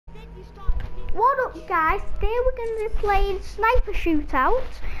What up guys, today we're going to be playing Sniper Shootout.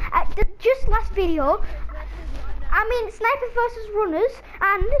 Just last video, Sniper versus Runners,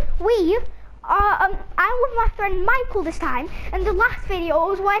 and we are, I'm with my friend Michael this time, and the last video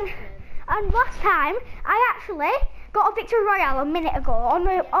was last time I actually got a Victory Royale a minute ago on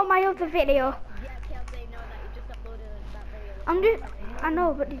my other video. I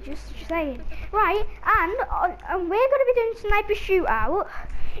know, but they're just saying. Right, and we're going to be doing Sniper Shootout.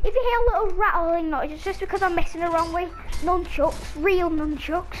 If you hear a little rattling noise, it's just because I'm messing around with nunchucks, real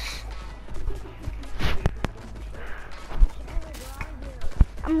nunchucks.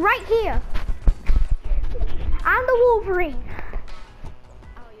 I'm right here. I'm the Wolverine.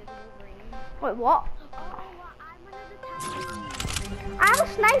 Oh, you're the Wolverine. Wait, what? Oh, I'm another time. I'm a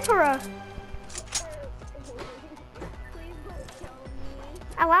sniper. Please don't kill me.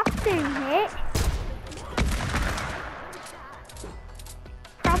 I'll have to, mate.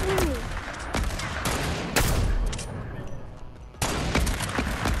 Probably me.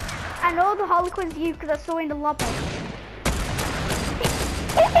 I know the Harlequin's you because I saw in the lobby.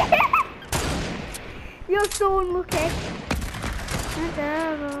 You're so unlucky.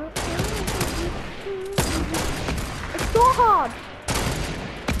 It's so hard.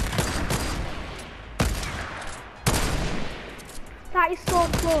 That is so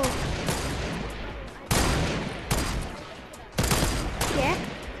close. Yeah.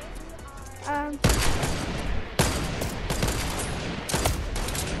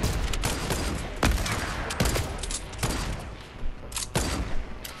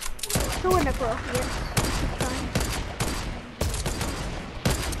 So inappropriate.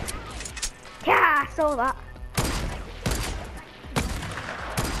 Yeah, I saw that.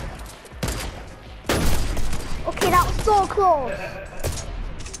 Okay, that was so close.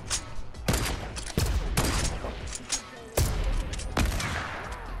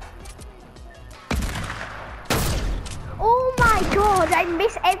 Oh my god, I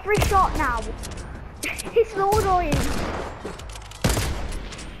miss every shot now. It's so annoying.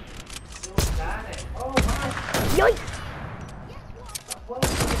 Yoink!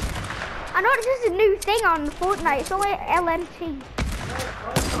 I know this is a new thing on Fortnite, it's only LMT.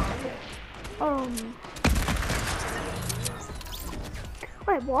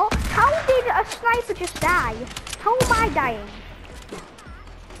 Wait, what? How did a sniper just die? How am I dying?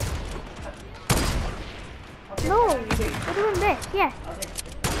 No, we're doing this, yeah.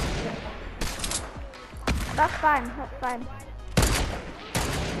 That's fine, that's fine.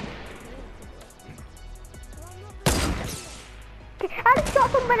 Okay, I just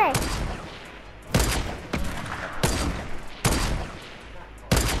shot somebody!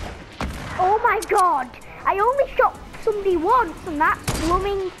 Oh my god! I only shot somebody once and that's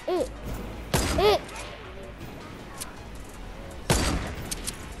blooming it.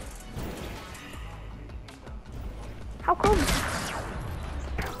 How come?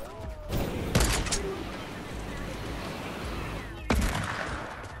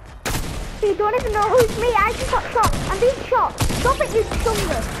 You don't even know who's me. I just got shot. I'm being shot. Stop it, you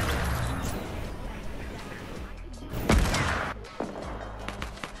scumbag.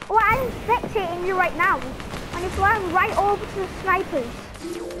 Oh, I'm spectating you right now. And it's flying right over to the snipers.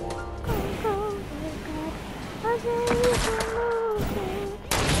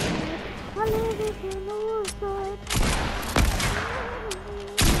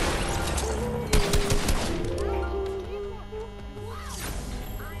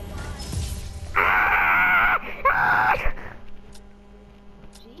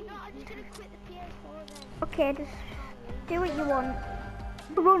 Okay, just do what you want.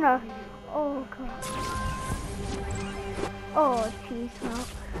 Runner. Oh god. Oh jeez, no.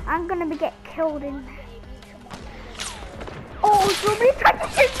 I'm gonna get killed in. Oh, somebody tried to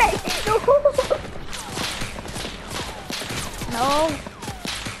shoot me! No. No.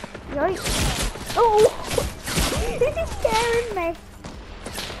 Yoink. Oh! This is scaring me.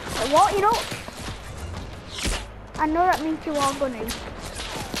 What? You know? I know that means you are gunning.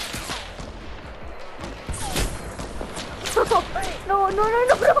 No, no, no,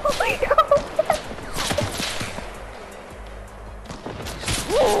 no, no, no.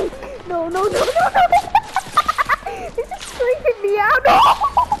 No, no, no, no, no. This is freaking me out. No.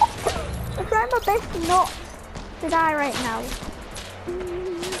 I'm trying my best not to die right now.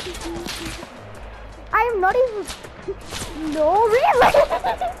 I am not even... No, really?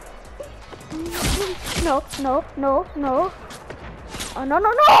 No, no, no, no. Oh, no,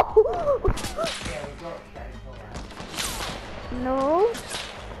 no, no. No,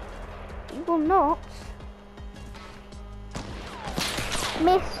 you will not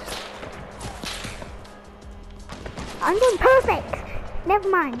miss. I'm doing perfect. Never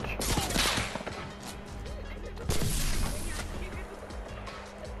mind.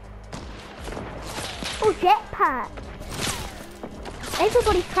 Oh, jetpack.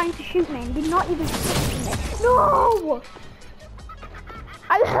 Everybody's trying to shoot me and did not even shoot me. No!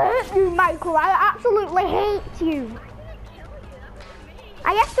 I hate you, Michael. I absolutely hate you.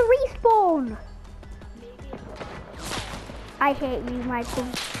 I have to respawn. I hate you, Michael.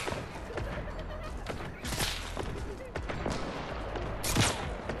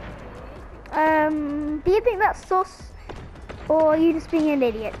 Do you think that's sus? Or are you just being an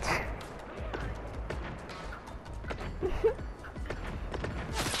idiot?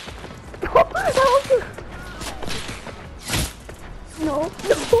 No,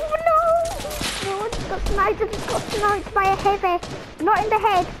 just got sniped by a heavy. Not in the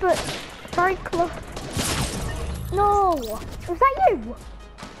head, but very close. No, was that you?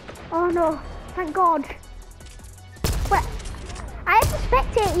 Oh no, thank God. Well, I have to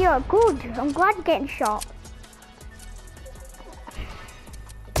spectate you. Good, I'm glad you're getting shot.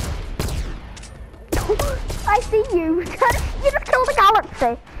 I see you. You just killed the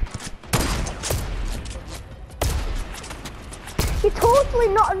galaxy. You're totally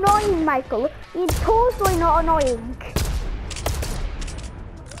not annoying, Michael. You're totally not annoying.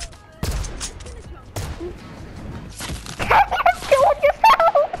 You killed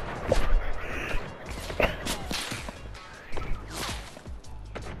yourself!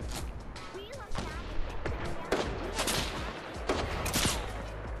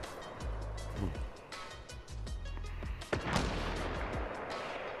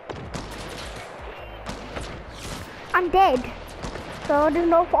 I'm dead. So there's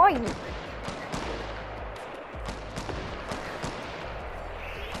no point.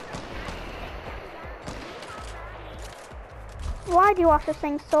 Why do you have to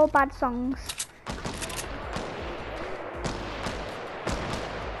sing so bad songs?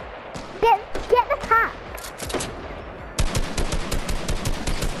 Get the pack.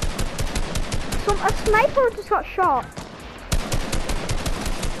 A sniper just got shot.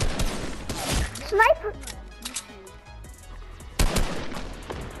 Sniper.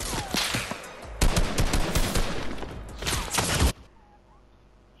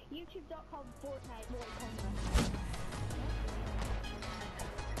 YouTube.com Fortnite Mortal Kombat.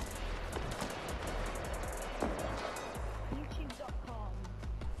 YouTube.com.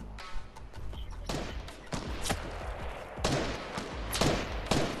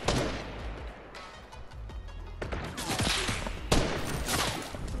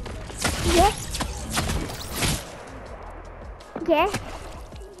 Yes. Yes.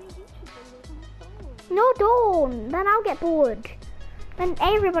 No, don't. Then I'll get bored. Then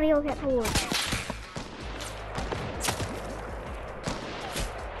everybody will get bored.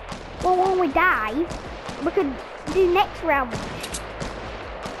 Well, when we die, we could do next round.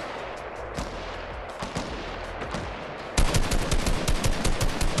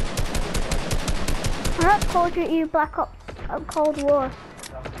 I like Call of Duty Black Ops Cold War.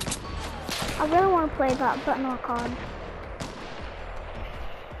 I really want to play that, but no, I can't.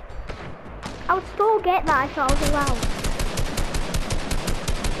 I would still get that if I was allowed.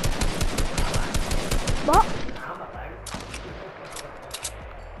 What?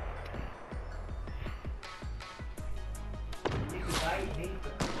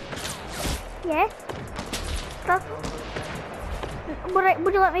 Yes. That's...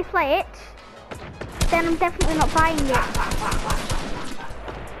 Would you let me play it? Then I'm definitely not buying it.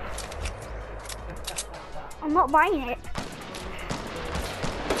 I'm not buying it.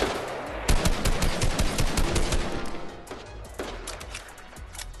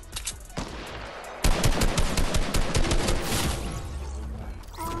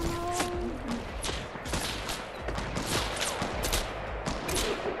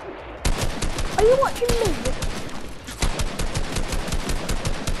 Are you watching me?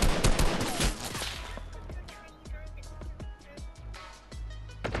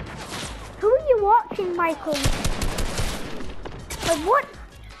 Who are you watching, Michael? Like what?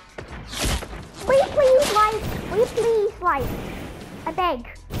 Will you please like? Will you please like? I beg.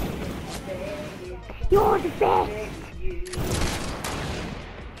 You're the best. You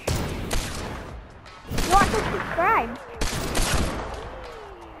want to subscribe?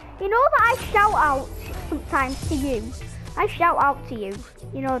 You know that I shout out sometimes to you. I shout out to you.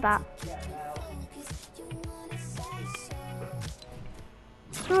 You know that.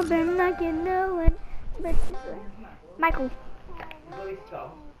 I've been like you know it. Michael.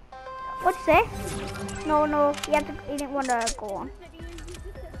 What'd you say? No. He didn't want to go on.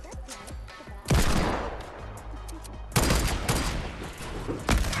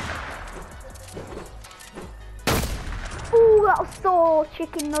 Ooh, that was so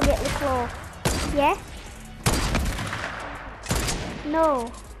chicken nuggetly close. Yes?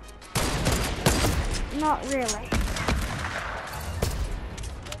 No. Not really.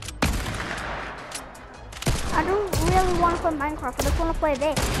 I don't really want to play Minecraft. I just want to play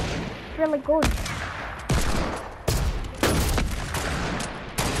this. It's really good.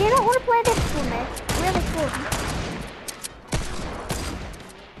 Do you not want to play this for me? It's really fun.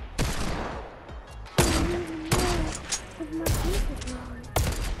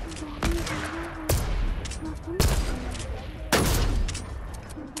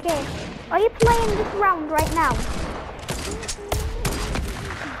 Okay, are you playing this round right now?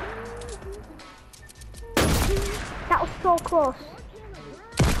 That was so close.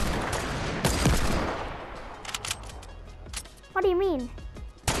 What do you mean?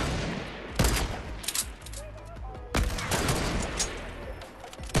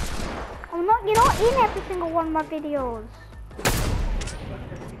 You're not in every single one of my videos.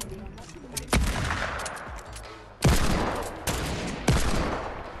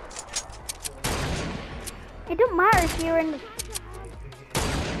 It don't matter if you're in.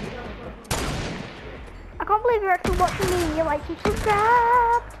 I can't believe you're actually watching me and you're like, you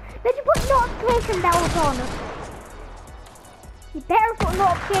subscribed. Did you put notification bells on? You better put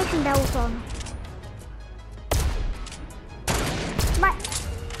notification bells on.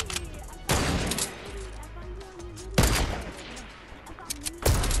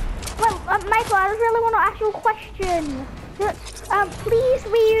 Michael, I really want to ask you a question. Please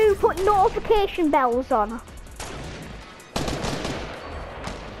will you put notification bells on?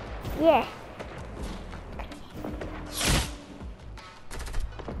 Yeah.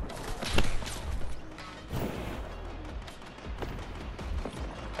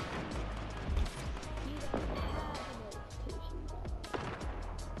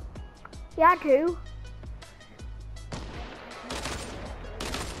 Yeah, I do.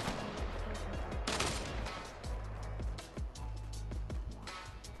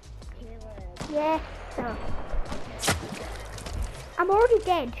 Yes, sir. I'm already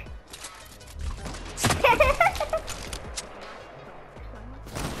dead.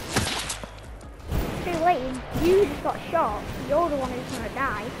 Too late. You just got shot. You're the one who's gonna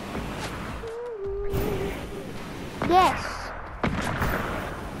die. Yes.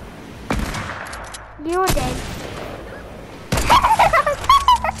 You're dead.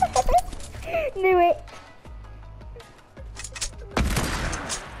 Knew it.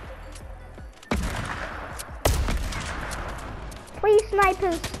 Please,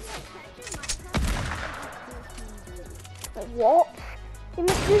 snipers. What?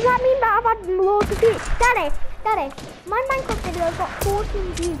 Does that mean that I've had loads of views? Daddy, my Minecraft video got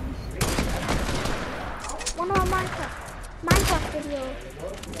 14 views. One of my Minecraft videos.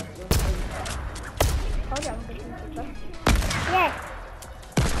 Oh, yeah, I'm good. Yeah.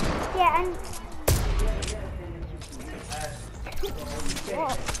 Yeah, and...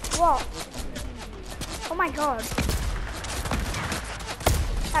 What? Oh my god.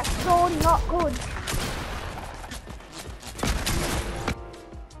 That's so not good.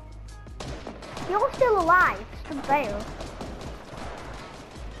 You're still alive, still fail.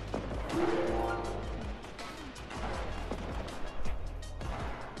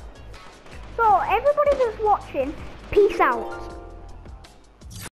 So everybody that's watching, peace out.